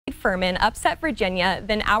Furman upset Virginia,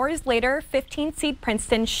 then hours later, 15th seed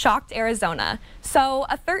Princeton shocked Arizona. So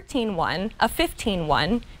a 13-1, a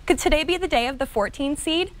 15-1. Could today be the day of the 14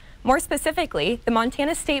 seed? More specifically, the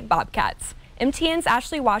Montana State Bobcats. MTN's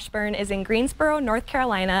Ashley Washburn is in Greensboro, North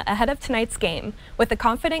Carolina, ahead of tonight's game with the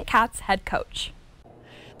confident Cats head coach.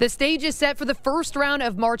 The stage is set for the first round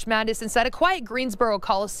of March Madness inside a quiet Greensboro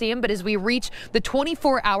Coliseum, but as we reach the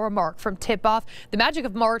 24-hour mark from tip-off, the magic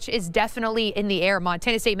of March is definitely in the air.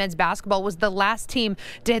 Montana State men's basketball was the last team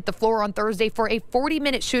to hit the floor on Thursday for a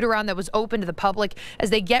 40-minute shoot-around that was open to the public as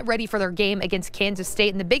they get ready for their game against Kansas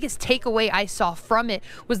State. And the biggest takeaway I saw from it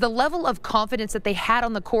was the level of confidence that they had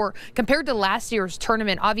on the court compared to last year's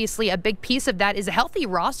tournament. Obviously, a big piece of that is a healthy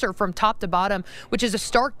roster from top to bottom, which is a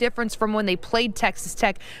stark difference from when they played Texas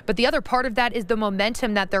Tech. But the other part of that is the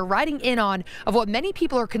momentum that they're riding in on of what many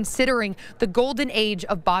people are considering the golden age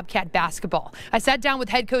of Bobcat basketball. I sat down with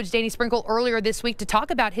head coach Danny Sprinkle earlier this week to talk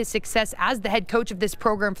about his success as the head coach of this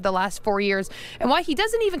program for the last 4 years and why he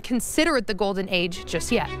doesn't even consider it the golden age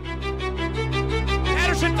just yet.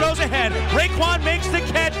 Patterson throws ahead. Raekwon makes the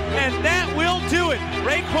catch, and that will do it.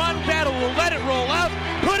 Raekwon Battle will let it roll out,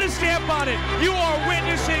 put a stamp on it. You are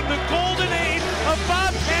witnessing the golden age of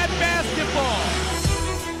Bobcat basketball.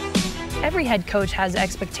 Every head coach has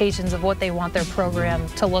expectations of what they want their program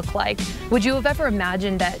to look like. Would you have ever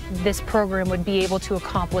imagined that this program would be able to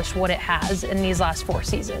accomplish what it has in these last 4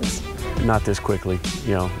 seasons? Not this quickly.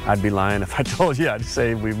 You know, I'd be lying if I told you. I'd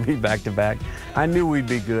say we'd be back to back. I knew we'd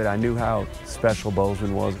be good. I knew how special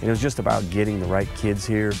Bozeman was. It was just about getting the right kids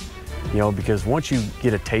here, you know, because once you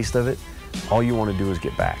get a taste of it, all you want to do is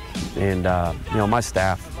get back. And, you know, my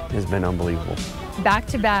staff has been unbelievable.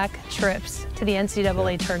 Back-to-back trips to the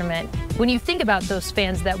NCAA tournament. When you think about those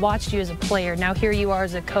fans that watched you as a player, now here you are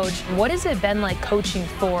as a coach, what has it been like coaching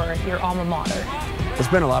for your alma mater? It's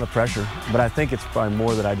been a lot of pressure, but I think it's probably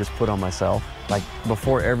more that I just put on myself. Like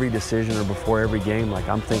before every decision or before every game, like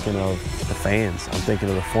I'm thinking of the fans, I'm thinking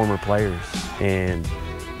of the former players, and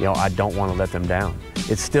you know, I don't want to let them down.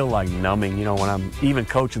 It's still like numbing, you know, when I'm even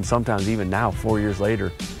coaching sometimes, even now, 4 years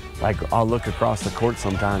later, like I'll look across the court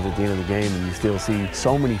sometimes at the end of the game and you still see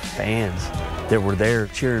so many fans that were there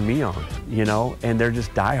cheering me on, you know, and they're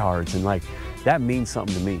just diehards, and like that means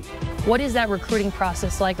something to me. What is that recruiting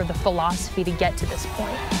process like, or the philosophy to get to this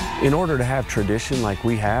point? In order to have tradition like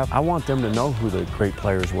we have, I want them to know who the great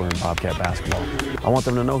players were in Bobcat basketball. I want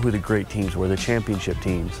them to know who the great teams were, the championship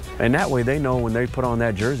teams. And that way they know when they put on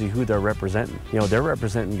that jersey who they're representing. You know, they're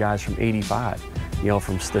representing guys from '85. You know,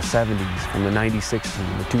 from the 70s, from the 96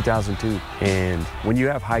 team, the 2002. And when you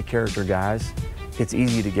have high character guys, it's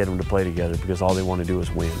easy to get them to play together because all they want to do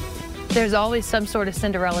is win. There's always some sort of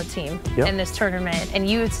Cinderella team in this tournament, and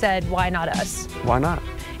you had said, why not us? Why not?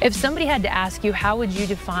 If somebody had to ask you, how would you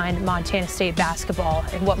define Montana State basketball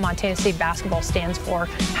and what Montana State basketball stands for,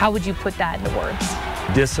 how would you put that into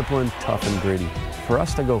words? Disciplined, tough, and gritty. For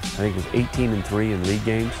us to go, I think it was 18-3 in league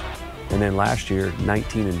games, and then last year,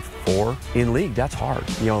 19-4 in league, that's hard.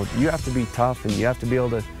 You know, you have to be tough and you have to be able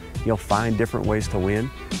to, you know, find different ways to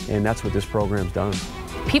win, and that's what this program's done.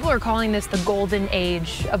 People are calling this the golden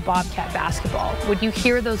age of Bobcat basketball. When you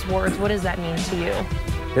hear those words, what does that mean to you?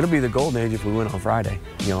 It'll be the golden age if we win on Friday.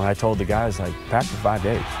 You know, I told the guys, like, pack for 5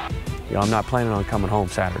 days. You know, I'm not planning on coming home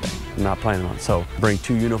Saturday. I'm not planning on. So bring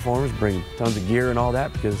 2 uniforms, bring tons of gear and all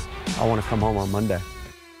that because I want to come home on Monday.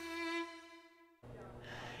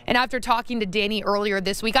 And after talking to Danny earlier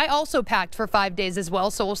this week, I also packed for 5 days as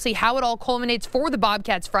well. So we'll see how it all culminates for the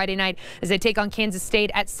Bobcats Friday night as they take on Kansas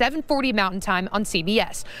State at 7:40 Mountain Time on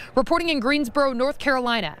CBS. Reporting in Greensboro, North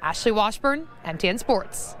Carolina, Ashley Washburn, MTN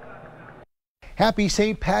Sports. Happy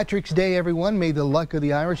St. Patrick's Day, everyone. May the luck of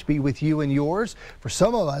the Irish be with you and yours. For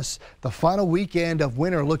some of us, the final weekend of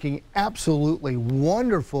winter looking absolutely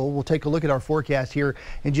wonderful. We'll take a look at our forecast here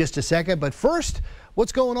in just a second. But first,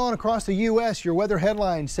 what's going on across the U.S.? Your weather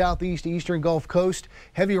headlines: southeast, eastern Gulf Coast,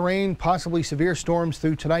 heavy rain, possibly severe storms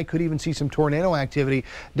through tonight. Could even see some tornado activity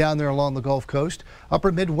down there along the Gulf Coast.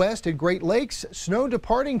 Upper Midwest and Great Lakes, snow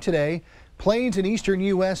departing today. Plains in eastern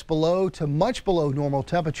U.S. below to much below normal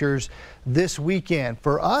temperatures this weekend.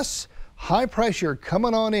 For us, high pressure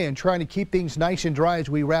coming on in, trying to keep things nice and dry as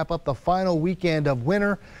we wrap up the final weekend of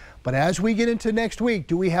winter. But as we get into next week,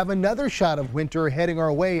 do we have another shot of winter heading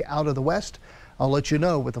our way out of the west? I'll let you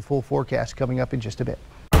know with the full forecast coming up in just a bit.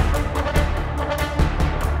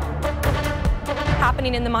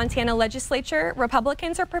 Happening in the Montana legislature,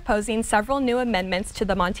 Republicans are proposing several new amendments to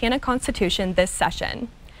the Montana Constitution this session.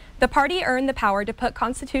 The party earned the power to put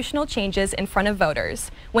constitutional changes in front of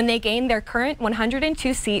voters when they gained their current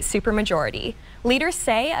 102-seat supermajority. Leaders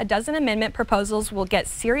say a dozen amendment proposals will get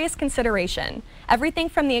serious consideration, everything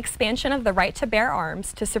from the expansion of the right to bear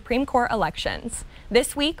arms to Supreme Court elections.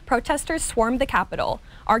 This week, protesters swarmed the Capitol,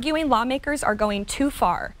 arguing lawmakers are going too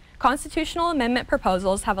far. Constitutional amendment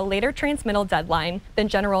proposals have a later transmittal deadline than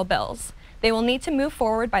general bills. They will need to move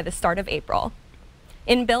forward by the start of April.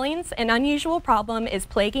 In Billings, an unusual problem is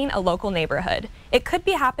plaguing a local neighborhood. It could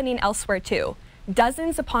be happening elsewhere too.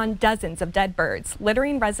 Dozens upon dozens of dead birds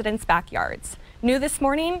littering residents' backyards. New this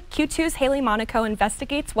morning, Q2's Haley Monaco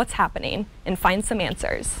investigates what's happening and finds some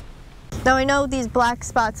answers. Now I know these black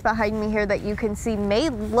spots behind me here that you can see may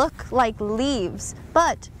look like leaves,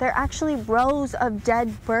 but they're actually rows of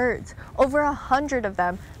dead birds. Over 100 of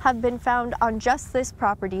them have been found on just this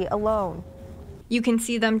property alone. You can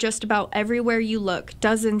see them just about everywhere you look,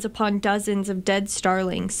 dozens upon dozens of dead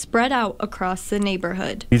starlings spread out across the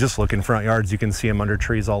neighborhood. You just look in front yards, you can see them under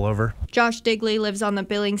trees all over. Josh Digley lives on the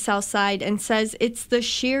Billings South Side and says it's the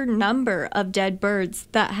sheer number of dead birds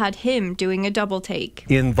that had him doing a double take.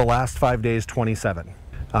 In the last 5 days, 27.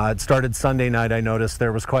 It started Sunday night. I noticed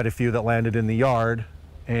there was quite a few that landed in the yard,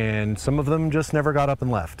 and some of them just never got up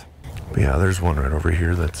and left. Yeah, there's one right over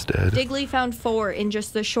here that's dead. Digley found 4 in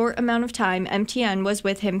just the short amount of time MTN was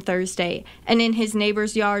with him Thursday. And in his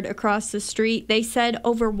neighbor's yard across the street, they said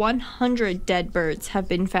over 100 dead birds have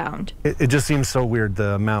been found. It just seems so weird,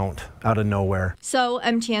 the amount out of nowhere. So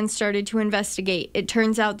MTN started to investigate. It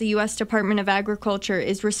turns out the U.S. Department of Agriculture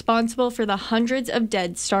is responsible for the hundreds of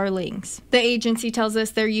dead starlings. The agency tells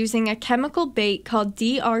us they're using a chemical bait called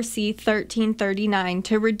DRC 1339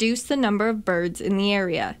 to reduce the number of birds in the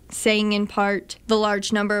area, saying in part, the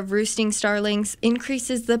large number of roosting starlings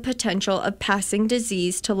increases the potential of passing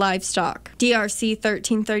disease to livestock. DRC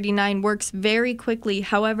 1339 works very quickly,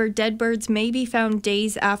 however, dead birds may be found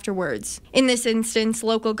days afterwards. In this instance,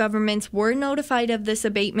 local governments were notified of this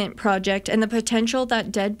abatement project and the potential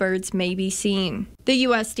that dead birds may be seen. The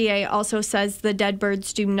USDA also says the dead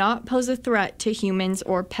birds do not pose a threat to humans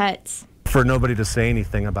or pets. For nobody to say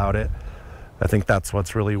anything about it, I think that's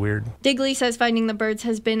what's really weird. Digley says finding the birds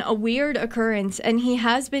has been a weird occurrence, and he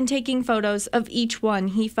has been taking photos of each one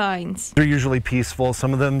he finds. They're usually peaceful.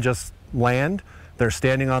 Some of them just land. They're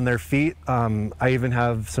standing on their feet. I even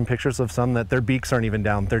have some pictures of some that their beaks aren't even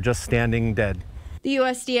down. They're just standing dead. The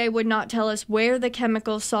USDA would not tell us where the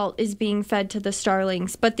chemical salt is being fed to the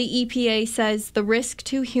starlings, but the EPA says the risk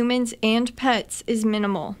to humans and pets is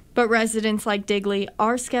minimal. But residents like Digley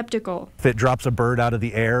are skeptical. If it drops a bird out of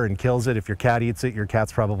the air and kills it, if your cat eats it, your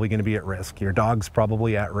cat's probably going to be at risk. Your dog's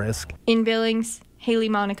probably at risk. In Billings, Haley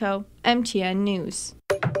Monaco, MTN News.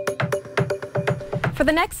 For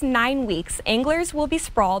the next 9 weeks, anglers will be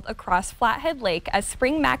sprawled across Flathead Lake as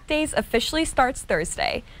Spring Mac Days officially starts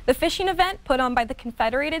Thursday. The fishing event put on by the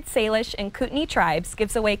Confederated Salish and Kootenai tribes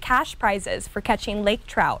gives away cash prizes for catching lake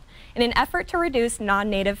trout in an effort to reduce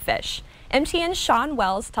non-native fish. MTN's Sean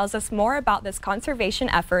Wells tells us more about this conservation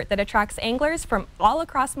effort that attracts anglers from all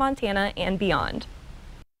across Montana and beyond.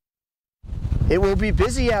 It will be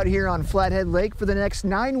busy out here on Flathead Lake for the next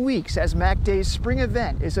 9 weeks as Mac Day's spring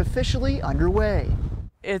event is officially underway.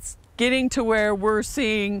 It's getting to where we're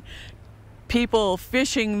seeing people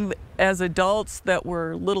fishing as adults that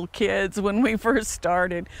were little kids when we first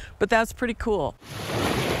started, but that's pretty cool.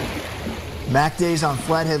 Mac Days on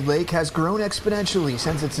Flathead Lake has grown exponentially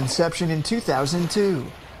since its inception in 2002.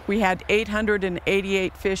 We had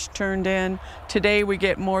 888 fish turned in. Today we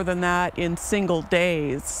get more than that in single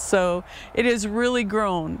days. So it has really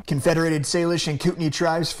grown. Confederated Salish and Kootenai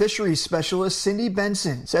tribes fisheries specialist Cindy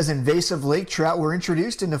Benson says invasive lake trout were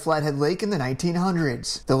introduced into Flathead Lake in the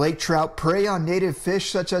 1900s. The lake trout prey on native fish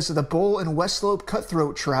such as the bull and west slope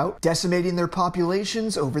cutthroat trout, decimating their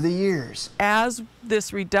populations over the years. As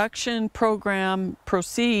this reduction program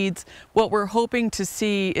proceeds, what we're hoping to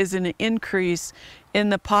see is an increase in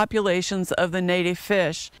the populations of the native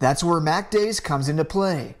fish. That's where Mac Days comes into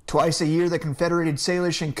play. Twice a year, the Confederated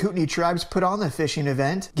Salish and Kootenai tribes put on the fishing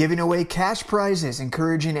event, giving away cash prizes,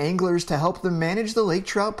 encouraging anglers to help them manage the lake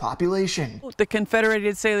trout population. The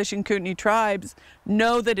Confederated Salish and Kootenai tribes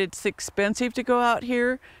know that it's expensive to go out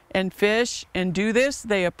here and fish and do this.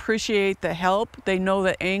 They appreciate the help. They know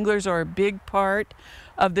that anglers are a big part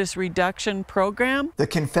of this reduction program. The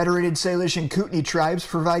Confederated Salish and Kootenai tribes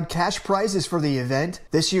provide cash prizes for the event.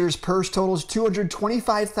 This year's purse totals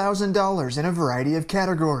 $225,000 in a variety of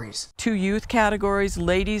categories. 2 youth categories,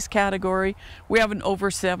 ladies category. We have an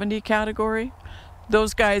over 70 category.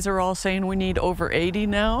 Those guys are all saying we need over 80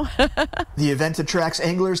 now. The event attracts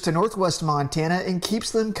anglers to Northwest Montana and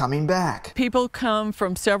keeps them coming back. People come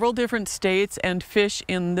from several different states and fish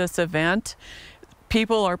in this event.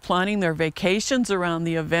 People are planning their vacations around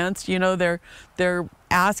the events. You know, they're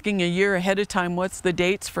asking a year ahead of time, what's the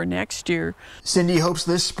dates for next year? Cindy hopes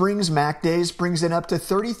this spring's MAC Days brings in up to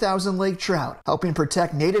 30,000 lake trout, helping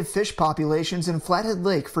protect native fish populations in Flathead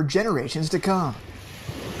Lake for generations to come.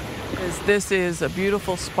 This is a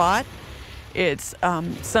beautiful spot. It's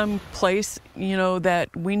some place, you know,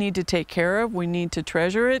 that we need to take care of. We need to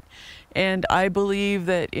treasure it. And I believe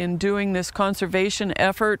that in doing this conservation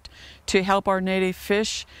effort to help our native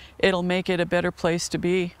fish, it'll make it a better place to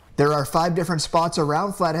be. There are 5 different spots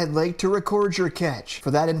around Flathead Lake to record your catch.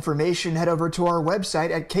 For that information, head over to our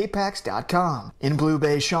website at kpax.com. In Blue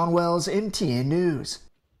Bay, Sean Wells, MTN News.